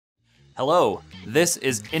Hello, this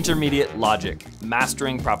is Intermediate Logic,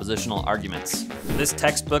 Mastering Propositional Arguments. This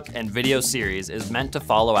textbook and video series is meant to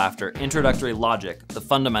follow after Introductory Logic, the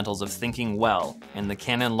fundamentals of thinking well, in the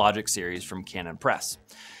Canon Logic series from Canon Press.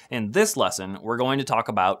 In this lesson, we're going to talk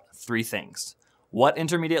about three things: what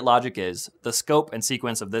intermediate logic is, the scope and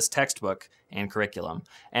sequence of this textbook and curriculum,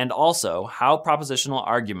 and also how propositional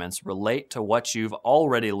arguments relate to what you've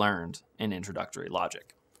already learned in introductory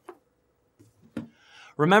logic.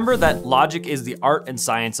 Remember that logic is the art and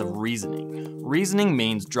science of reasoning. Reasoning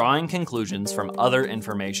means drawing conclusions from other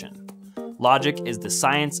information. Logic is the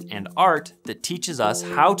science and art that teaches us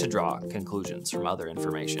how to draw conclusions from other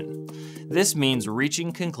information. This means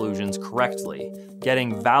reaching conclusions correctly,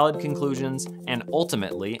 getting valid conclusions, and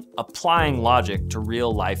ultimately applying logic to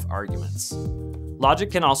real-life arguments.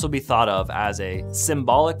 Logic can also be thought of as a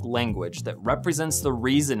symbolic language that represents the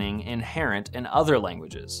reasoning inherent in other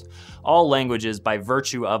languages. All languages, by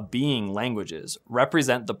virtue of being languages,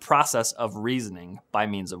 represent the process of reasoning by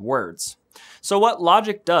means of words. So what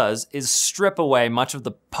logic does is strip away much of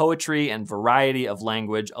the poetry and variety of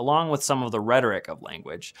language along with some of the rhetoric of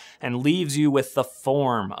language, and leaves you with the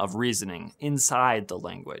form of reasoning inside the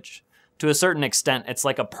language. To a certain extent, it's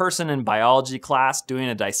like a person in biology class doing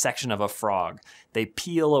a dissection of a frog. They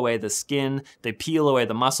peel away the skin, they peel away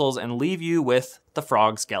the muscles, and leave you with the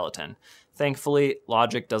frog skeleton. Thankfully,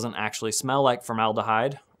 logic doesn't actually smell like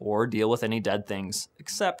formaldehyde or deal with any dead things,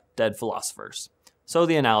 except dead philosophers. So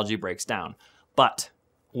the analogy breaks down. But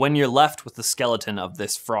when you're left with the skeleton of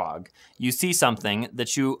this frog, you see something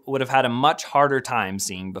that you would have had a much harder time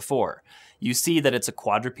seeing before. You see that it's a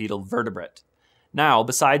quadrupedal vertebrate. Now,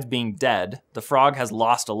 besides being dead, the frog has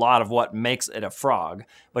lost a lot of what makes it a frog,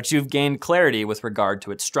 but you've gained clarity with regard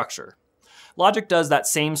to its structure. Logic does that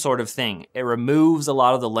same sort of thing. It removes a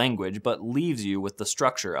lot of the language, but leaves you with the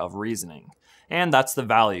structure of reasoning. And that's the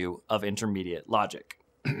value of intermediate logic.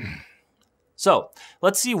 So,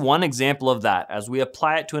 let's see one example of that as we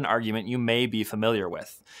apply it to an argument you may be familiar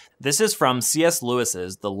with. This is from C.S.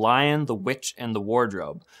 Lewis's The Lion, the Witch, and the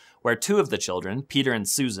Wardrobe, where two of the children, Peter and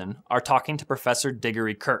Susan, are talking to Professor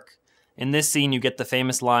Diggory Kirke. In this scene, you get the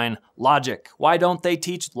famous line, "Logic, why don't they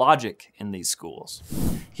teach logic in these schools?"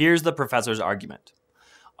 Here's the professor's argument.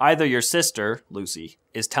 Either your sister, Lucy,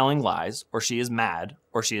 is telling lies, or she is mad,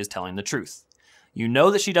 or she is telling the truth. You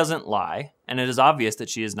know that she doesn't lie, and it is obvious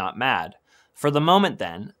that she is not mad. For the moment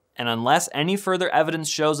then, and unless any further evidence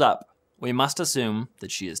shows up, we must assume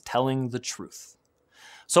that she is telling the truth.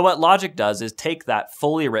 So what logic does is take that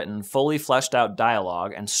fully written, fully fleshed out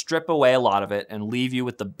dialogue and strip away a lot of it and leave you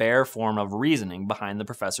with the bare form of reasoning behind the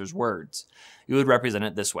professor's words. You would represent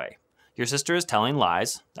it this way. Your sister is telling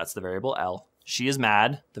lies, that's the variable L. She is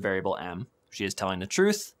mad, the variable M. She is telling the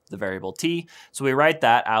truth, the variable T. So we write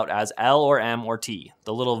that out as L or M or T.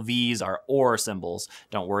 The little V's are or symbols.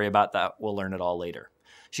 Don't worry about that, we'll learn it all later.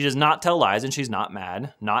 She does not tell lies and she's not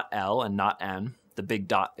mad, not L and not M. The big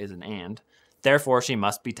dot is an and. Therefore, she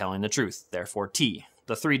must be telling the truth, therefore T.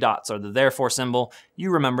 The three dots are the therefore symbol.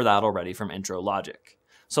 You remember that already from intro logic.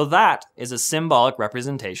 So that is a symbolic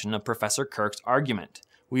representation of Professor Kirke's argument.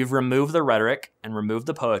 We've removed the rhetoric and removed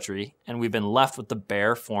the poetry, and we've been left with the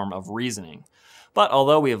bare form of reasoning. But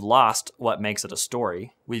although we have lost what makes it a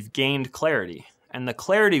story, we've gained clarity. And the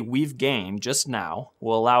clarity we've gained just now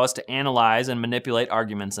will allow us to analyze and manipulate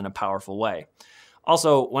arguments in a powerful way.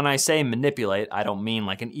 Also, when I say manipulate, I don't mean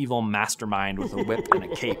like an evil mastermind with a whip and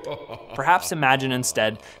a cape. Perhaps imagine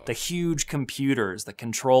instead the huge computers that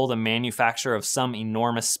control the manufacture of some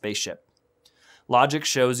enormous spaceship. Logic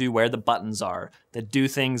shows you where the buttons are that do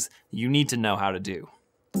things you need to know how to do.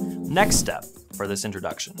 Next step for this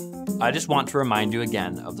introduction, I just want to remind you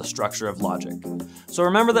again of the structure of logic. So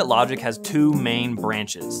remember that logic has two main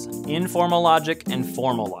branches, informal logic and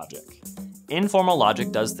formal logic. Informal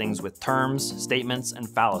logic does things with terms, statements, and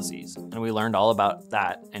fallacies, and we learned all about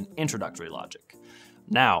that in introductory logic.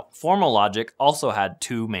 Now, formal logic also had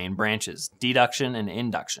two main branches, deduction and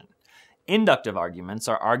induction. Inductive arguments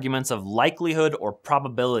are arguments of likelihood or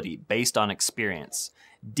probability based on experience.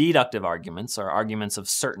 Deductive arguments are arguments of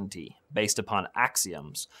certainty based upon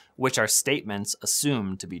axioms, which are statements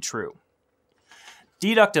assumed to be true.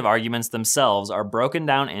 Deductive arguments themselves are broken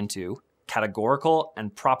down into categorical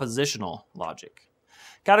and propositional logic.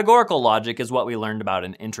 Categorical logic is what we learned about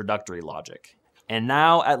in introductory logic. And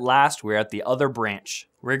now, at last, we're at the other branch.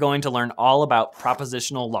 We're going to learn all about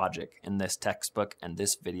propositional logic in this textbook and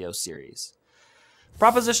this video series.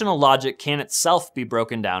 Propositional logic can itself be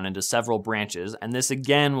broken down into several branches, and this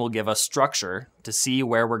again will give us structure to see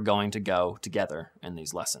where we're going to go together in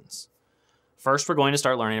these lessons. First, we're going to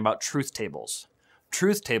start learning about truth tables.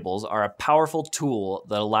 truth tables are a powerful tool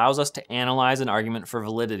that allows us to analyze an argument for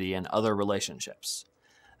validity in other relationships.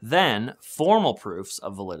 Then, formal proofs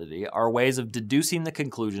of validity are ways of deducing the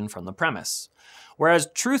conclusion from the premise. Whereas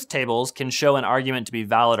truth tables can show an argument to be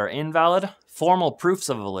valid or invalid, formal proofs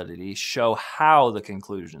of validity show how the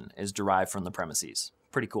conclusion is derived from the premises.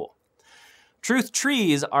 Pretty cool. Truth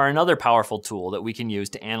trees are another powerful tool that we can use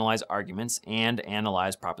to analyze arguments and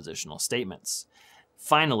analyze propositional statements.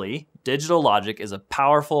 Finally, digital logic is a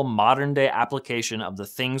powerful modern-day application of the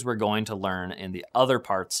things we're going to learn in the other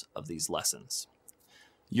parts of these lessons.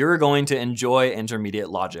 You're going to enjoy intermediate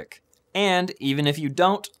logic, and even if you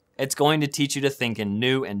don't, it's going to teach you to think in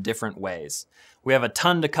new and different ways. We have a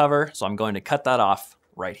ton to cover, so I'm going to cut that off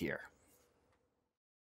right here.